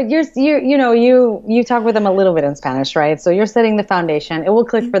 no, but you talk with them a little bit in Spanish, right? So you're setting the foundation. It will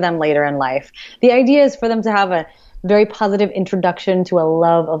click for them later in life. The idea is for them to have a very positive introduction to a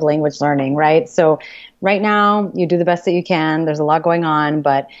love of language learning, right? So right now, you do the best that you can. There's a lot going on,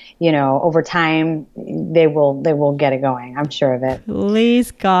 but over time, they will get it going. I'm sure of it.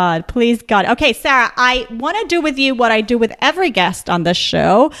 Please God. Okay, Sarah, I want to do with you what I do with every guest on the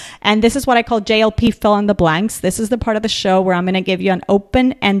show, and this is what I call JLP fill in the blanks. This is the part of the show where I'm going to give you an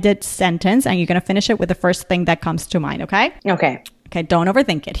open-ended sentence, and you're going to finish it with the first thing that comes to mind. Okay? Okay, don't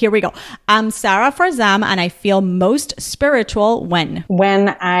overthink it. Here we go. I'm Sarah Farzam, and I feel most spiritual when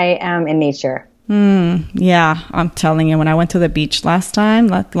I am in nature. Yeah, I'm telling you, when I went to the beach last time,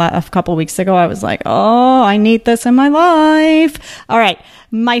 a couple of weeks ago, I was like, oh, I need this in my life. All right.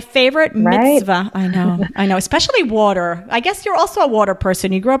 My favorite mitzvah. I know, especially water. I guess you're also a water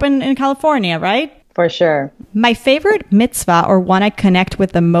person. You grew up in California, right? For sure. My favorite mitzvah, or one I connect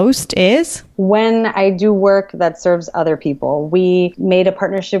with the most, is when I do work that serves other people. We made a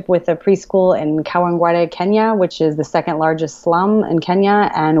partnership with a preschool in Kawangware, Kenya, which is the second largest slum in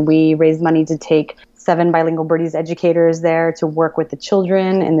Kenya. And we raised money to take 7 Bilingual Birdies educators there to work with the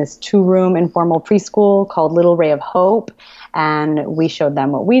children in this 2-room informal preschool called Little Ray of Hope. And we showed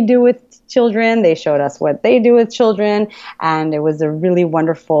them what we do with children. They showed us what they do with children. And it was a really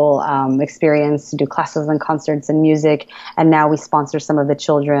wonderful experience to do classes and concerts and music. And now we sponsor some of the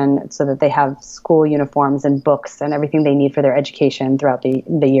children so that they have school uniforms and books and everything they need for their education throughout the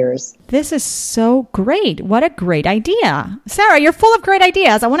years. This is so great. What a great idea. Sarah, you're full of great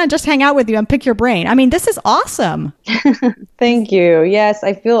ideas. I want to just hang out with you and pick your brain. I mean, this is awesome. Thank you. Yes,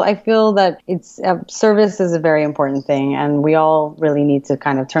 I feel that it's service is a very important thing, and we all really need to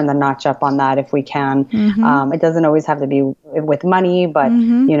kind of turn the notch up on that if we can. Mm-hmm. It doesn't always have to be with money, but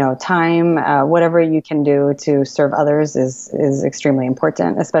time, whatever you can do to serve others is extremely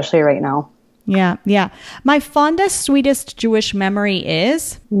important, especially right now. Yeah. My fondest, sweetest Jewish memory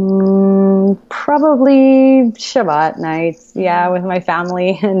is? Probably Shabbat nights. Yeah, with my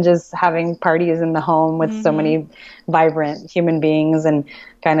family and just having parties in the home with so many vibrant human beings and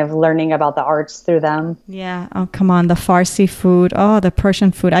kind of learning about the arts through them. Yeah. Oh, come on. The Farsi food. Oh, the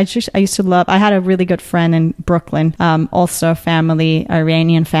Persian food. I used to love. I had a really good friend in Brooklyn. Also a family,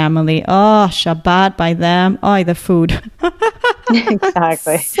 Iranian family. Oh, Shabbat by them. Oh, the food.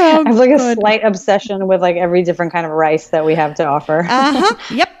 Exactly. So I have like a slight obsession with like every different kind of rice that we have to offer.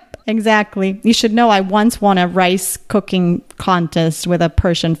 Yep. Exactly. You should know I once won a rice cooking contest with a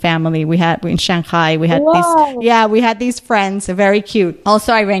Persian family. We had in Shanghai. We had these friends, very cute,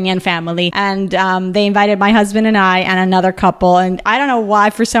 also Iranian family, and they invited my husband and I and another couple. And I don't know why,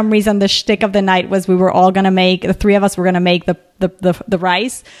 for some reason, the shtick of the night was we were all gonna make, the 3 of us were gonna make the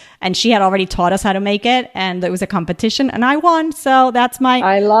rice, and she had already taught us how to make it, and it was a competition, and I won. So that's my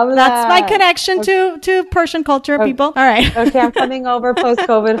that's my connection to Persian culture, people. All right. Okay, I'm coming over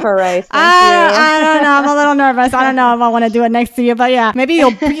post-COVID for rice. Thank you. I don't know. I'm a little nervous. I don't know if I want to do it next to you, but yeah, maybe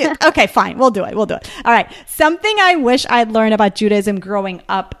you'll. Okay, fine. We'll do it. All right. Something I wish I'd learned about Judaism growing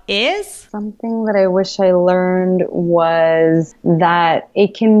up is? Something that I wish I learned was that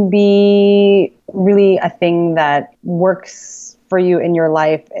it can be really a thing that works for you in your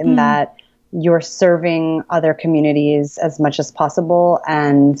life, in that you're serving other communities as much as possible,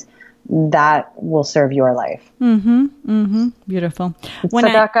 and that will serve your life. Beautiful.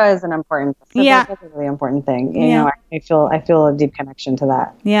 Tzedakah is a really important thing. You know, I feel a deep connection to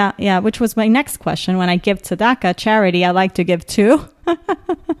that. Yeah. Which was my next question. When I give tzedakah, charity, I like to give to.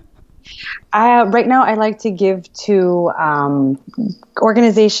 Right now, I like to give to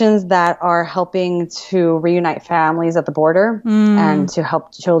organizations that are helping to reunite families at the border and to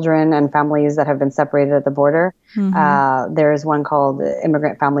help children and families that have been separated at the border. There's one called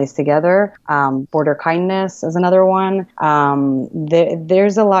Immigrant Families Together. Border Kindness is another one.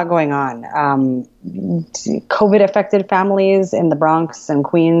 There's a lot going on. COVID-affected families in the Bronx and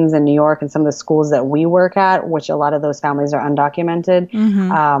Queens and New York and some of the schools that we work at, which a lot of those families are undocumented,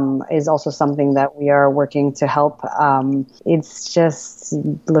 is also something that we are working to help. It's just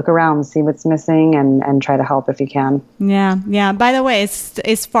look around, see what's missing, and try to help if you can. Yeah. By the way,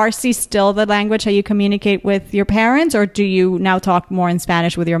 is Farsi still the language that you communicate with your parents, or do you now talk more in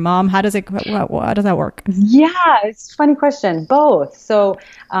Spanish with your mom? How does that work? Yeah, it's a funny question. Both. So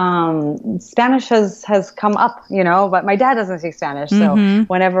Spanish has come up, but my dad doesn't speak Spanish. So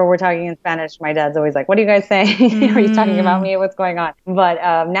whenever we're talking in Spanish, my dad's always like, what are you guys saying? Are you talking about me? What's going on?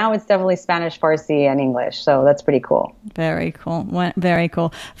 But now it's definitely Spanish, Farsi, and English. So that's pretty cool. Very cool. Very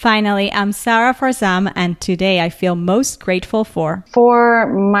cool. Finally, I'm Sarah Farzam, and today I feel most grateful for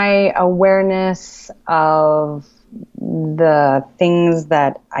my awareness of the things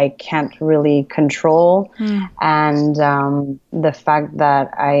that I can't really control, and the fact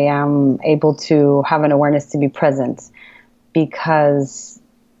that I am able to have an awareness to be present, because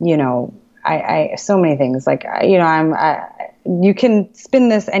I so many things, like you can spin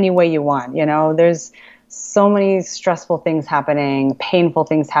this any way you want. There's so many stressful things happening, painful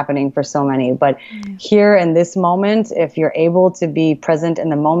things happening for so many, but here in this moment, if you're able to be present in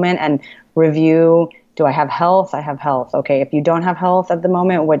the moment and review, do I have health? I have health. Okay. If you don't have health at the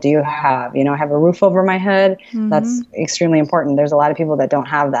moment, what do you have? I have a roof over my head. That's extremely important. There's a lot of people that don't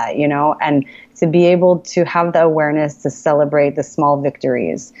have that, and to be able to have the awareness to celebrate the small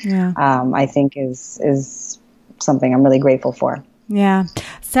victories, I think is something I'm really grateful for. Yeah.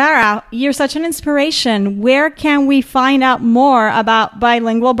 Sarah, you're such an inspiration. Where can we find out more about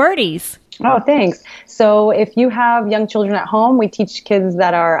Bilingual Birdies? Oh, thanks. So if you have young children at home, we teach kids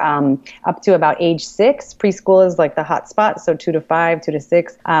that are up to about age 6. Preschool is like the hot spot, so 2 to 5, 2 to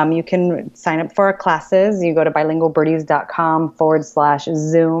 6. You can sign up for our classes. You go to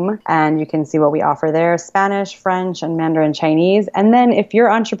bilingualbirdies.com/Zoom, and you can see what we offer there: Spanish, French, and Mandarin Chinese. And then if you're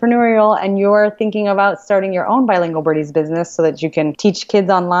entrepreneurial and you're thinking about starting your own Bilingual Birdies business so that you can teach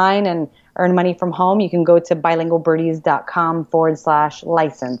kids online and earn money from home, you can go to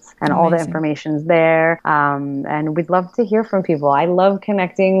bilingualbirdies.com/license, and all the information's there. And we'd love to hear from people. I love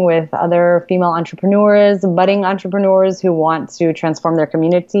connecting with other female entrepreneurs, budding entrepreneurs who want to transform their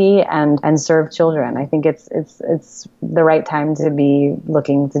community and serve children. I think it's the right time to be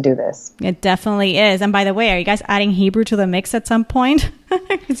looking to do this. It definitely is. And by the way, are you guys adding Hebrew to the mix at some point?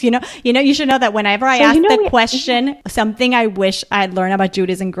 Because you should know that whenever I ask the question, something I wish I'd learned about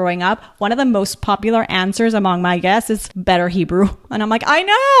Judaism growing up, one of the most popular answers among my guests is better Hebrew. And I'm like, I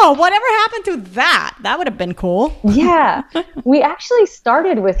know, whatever happened to that? That would have been cool. Yeah. We actually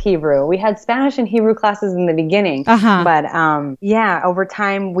started with Hebrew. We had Spanish and Hebrew classes in the beginning. But over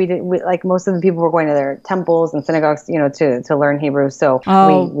time, we like most of the people were going to their temples and synagogues, to learn Hebrew. So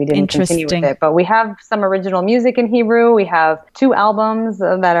we didn't continue with it. But we have some original music in Hebrew. We have 2 albums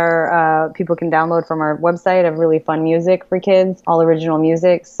that are people can download from our website of really fun music for kids, all original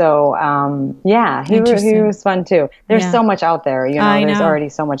music. So Hebrew is fun too. There's so much out there, there's already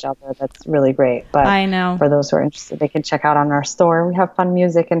so much out there that's really great. But I know, for those who are interested, they can check out on our store. We have fun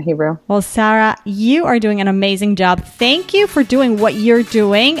music in Hebrew. Well, Sarah, you are doing an amazing job. Thank you for doing what you're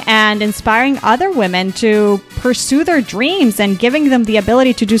doing and inspiring other women to pursue their dreams and giving them the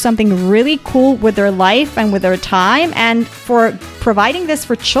ability to do something really cool with their life and with their time, and for providing this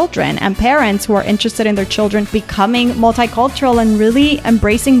for children and parents who are interested in their children becoming multicultural and really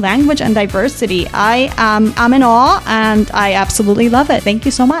embracing language and diversity. I'm in awe, and I absolutely love it. Thank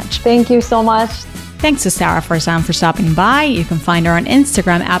you so much. Thank you so much. Thanks to Sarah Farzam for stopping by. You can find her on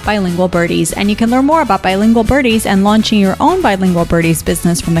Instagram at Bilingual Birdies, and you can learn more about Bilingual Birdies and launching your own Bilingual Birdies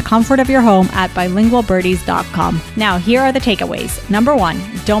business from the comfort of your home at bilingualbirdies.com. Now, here are the takeaways. Number 1,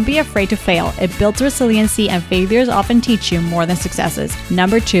 don't be afraid to fail. It builds resiliency, and failures often teach you more than successes.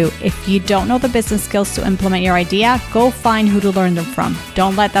 Number 2, if you don't know the business skills to implement your idea, go find who to learn them from.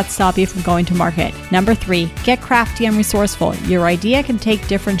 Don't let that stop you from going to market. Number 3, get crafty and resourceful. Your idea can take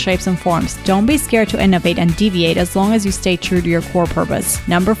different shapes and forms. Don't be scared to innovate and deviate as long as you stay true to your core purpose.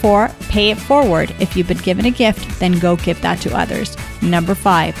 Number 4, pay it forward. If you've been given a gift, then go give that to others. Number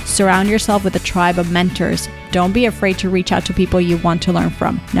 5, surround yourself with a tribe of mentors. Don't be afraid to reach out to people you want to learn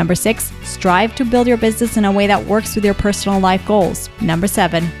from. Number 6, strive to build your business in a way that works with your personal life goals. Number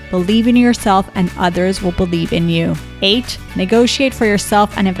 7, believe in yourself and others will believe in you. 8, negotiate for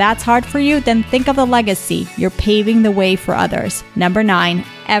yourself, and if that's hard for you, then think of the legacy. You're paving the way for others. Number 9,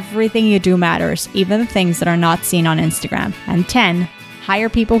 everything you do matters, even the things that are not seen on Instagram. And 10, hire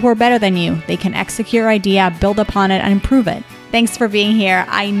people who are better than you. They can execute your idea, build upon it, and improve it. Thanks for being here.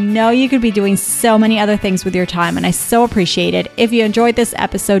 I know you could be doing so many other things with your time, and I so appreciate it. If you enjoyed this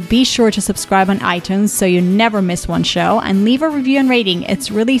episode, be sure to subscribe on iTunes so you never miss one show, and leave a review and rating.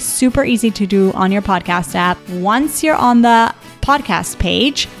 It's really super easy to do on your podcast app. Once you're on the podcast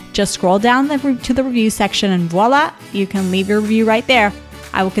page, just scroll down to the review section and voila, you can leave your review right there.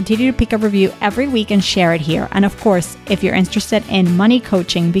 I will continue to pick a review every week and share it here. And of course, if you're interested in money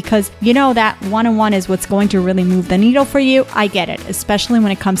coaching, because you know that one-on-one is what's going to really move the needle for you, I get it, especially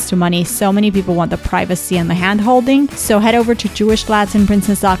when it comes to money. So many people want the privacy and the hand-holding. So head over to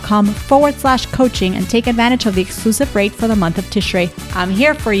jewishlatinprincess.com/coaching and take advantage of the exclusive rate for the month of Tishrei. I'm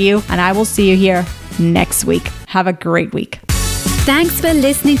here for you, and I will see you here next week. Have a great week. Thanks for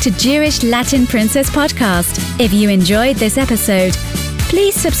listening to Jewish Latin Princess Podcast. If you enjoyed this episode,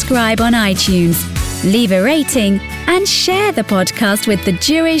 please subscribe on iTunes, leave a rating, and share the podcast with the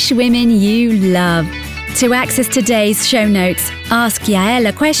Jewish women you love. To access today's show notes, ask Yael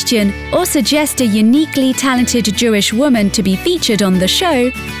a question, or suggest a uniquely talented Jewish woman to be featured on the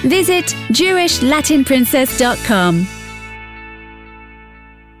show, visit jewishlatinprincess.com.